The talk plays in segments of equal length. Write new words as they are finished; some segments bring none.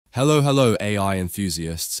Hello, AI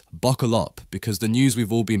enthusiasts. Buckle up, because the news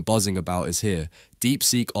we've all been buzzing about is here.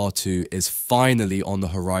 DeepSeek R2 is finally on the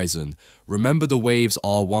horizon. Remember the waves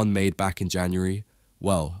R1 made back in January?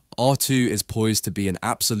 Well, R2 is poised to be an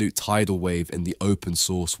absolute tidal wave in the open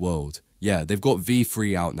source world. Yeah, they've got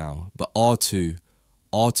V3 out now, but R2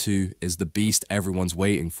 is the beast everyone's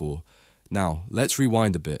waiting for. Now, let's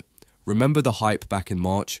rewind a bit. Remember the hype back in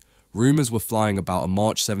March? Rumors were flying about a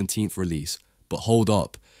March 17th release, but hold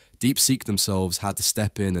up. DeepSeek themselves had to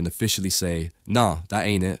step in and officially say, nah, that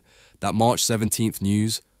ain't it. That March 17th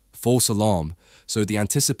news, false alarm. So the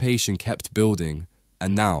anticipation kept building,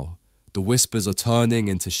 and now, the whispers are turning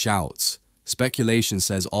into shouts. Speculation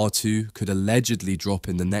says R2 could allegedly drop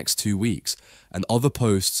in the next 2 weeks, and other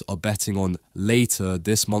posts are betting on later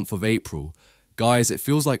this month of April. Guys, it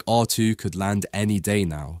feels like R2 could land any day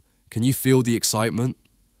now. Can you feel the excitement?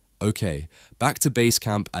 Okay, back to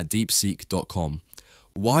Basecamp at deepseek.com.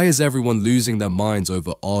 Why is everyone losing their minds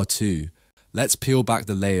over R2? Let's peel back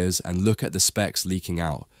the layers and look at the specs leaking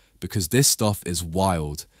out, because this stuff is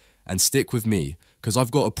wild. And stick with me, because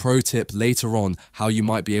I've got a pro tip later on how you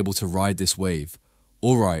might be able to ride this wave.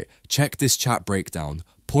 Alright, check this chat breakdown.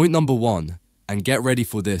 Point number 1, and get ready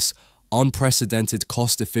for this, unprecedented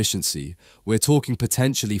cost efficiency. We're talking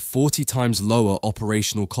potentially 40 times lower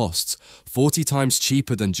operational costs, 40 times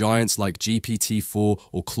cheaper than giants like GPT-4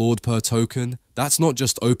 or Claude per token. That's not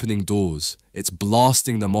just opening doors, it's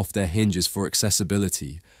blasting them off their hinges for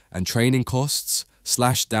accessibility. And training costs?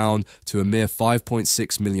 Slashed down to a mere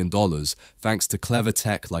 $5.6 million thanks to clever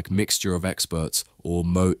tech like Mixture of Experts or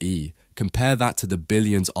MoE. Compare that to the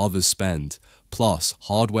billions others spend. Plus,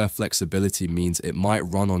 hardware flexibility means it might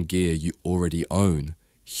run on gear you already own.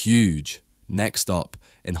 Huge. Next up,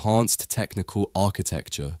 enhanced technical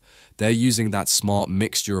architecture. They're using that smart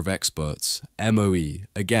Mixture of Experts, MoE,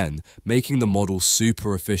 again, making the model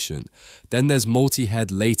super efficient. Then there's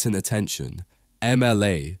multi-head latent attention,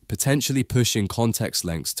 MLA, potentially pushing context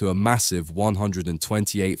lengths to a massive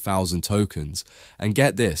 128,000 tokens. And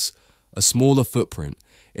get this, a smaller footprint.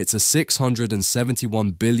 It's a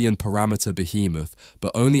 671 billion parameter behemoth,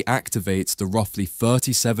 but only activates the roughly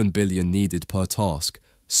 37 billion needed per task.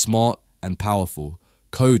 Smart and powerful.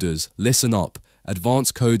 Coders, listen up.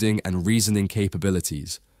 Advanced coding and reasoning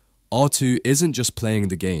capabilities. R2 isn't just playing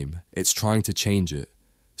the game, it's trying to change it.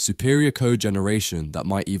 Superior code generation that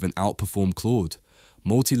might even outperform Claude.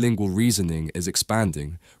 Multilingual reasoning is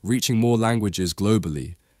expanding, reaching more languages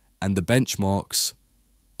globally. And the benchmarks?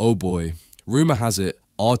 Oh boy. Rumor has it,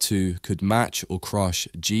 R2 could match or crush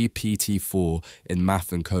GPT-4 in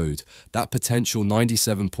math and code. That potential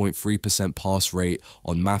 97.3% pass rate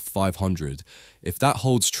on Math 500. If that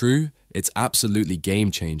holds true, it's absolutely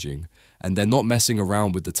game-changing. And they're not messing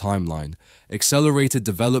around with the timeline. Accelerated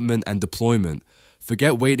development and deployment.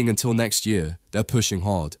 Forget waiting until next year, they're pushing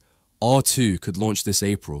hard. R2 could launch this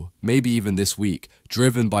April, maybe even this week,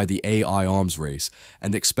 driven by the AI arms race,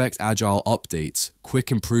 and expect agile updates,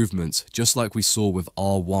 quick improvements, just like we saw with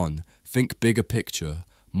R1. Think bigger picture,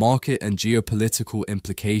 market and geopolitical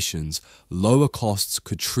implications. Lower costs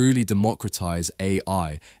could truly democratize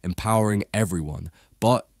AI, empowering everyone.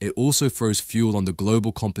 But it also throws fuel on the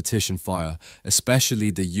global competition fire, especially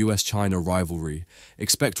the US-China rivalry.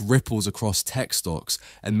 Expect ripples across tech stocks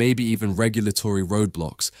and maybe even regulatory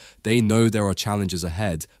roadblocks. They know there are challenges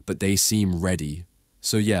ahead, but they seem ready.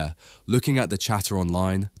 So yeah, looking at the chatter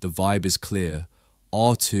online, the vibe is clear.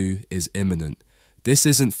 R2 is imminent. This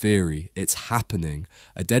isn't theory, it's happening.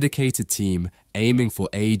 A dedicated team aiming for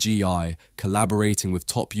AGI, collaborating with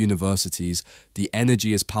top universities. The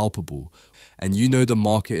energy is palpable. And you know the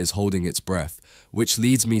market is holding its breath, which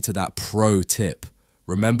leads me to that pro tip.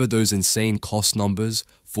 Remember those insane cost numbers?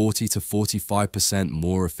 40 to 45%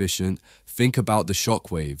 more efficient? Think about the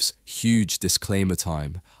shockwaves. Huge disclaimer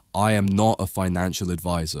time. I am not a financial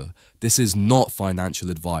advisor. This is not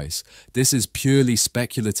financial advice. This is purely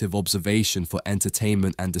speculative observation for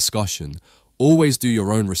entertainment and discussion. Always do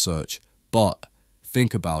your own research, but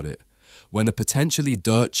think about it. When a potentially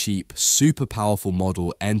dirt cheap, super powerful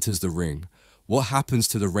model enters the ring, what happens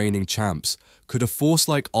to the reigning champs? Could a force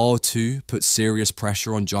like R2 put serious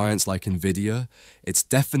pressure on giants like Nvidia? It's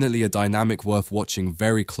definitely a dynamic worth watching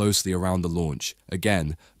very closely around the launch.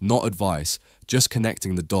 Again, not advice, just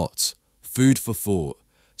connecting the dots. Food for thought.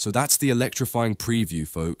 So that's the electrifying preview,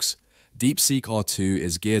 folks. DeepSeek R2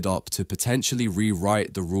 is geared up to potentially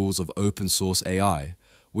rewrite the rules of open source AI.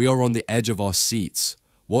 We are on the edge of our seats.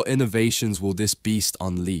 What innovations will this beast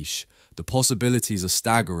unleash? The possibilities are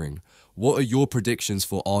staggering. What are your predictions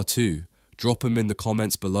for R2? Drop them in the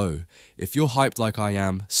comments below. If you're hyped like I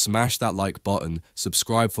am, smash that like button,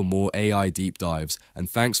 subscribe for more AI deep dives, and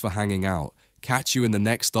thanks for hanging out. Catch you in the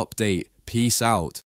next update. Peace out.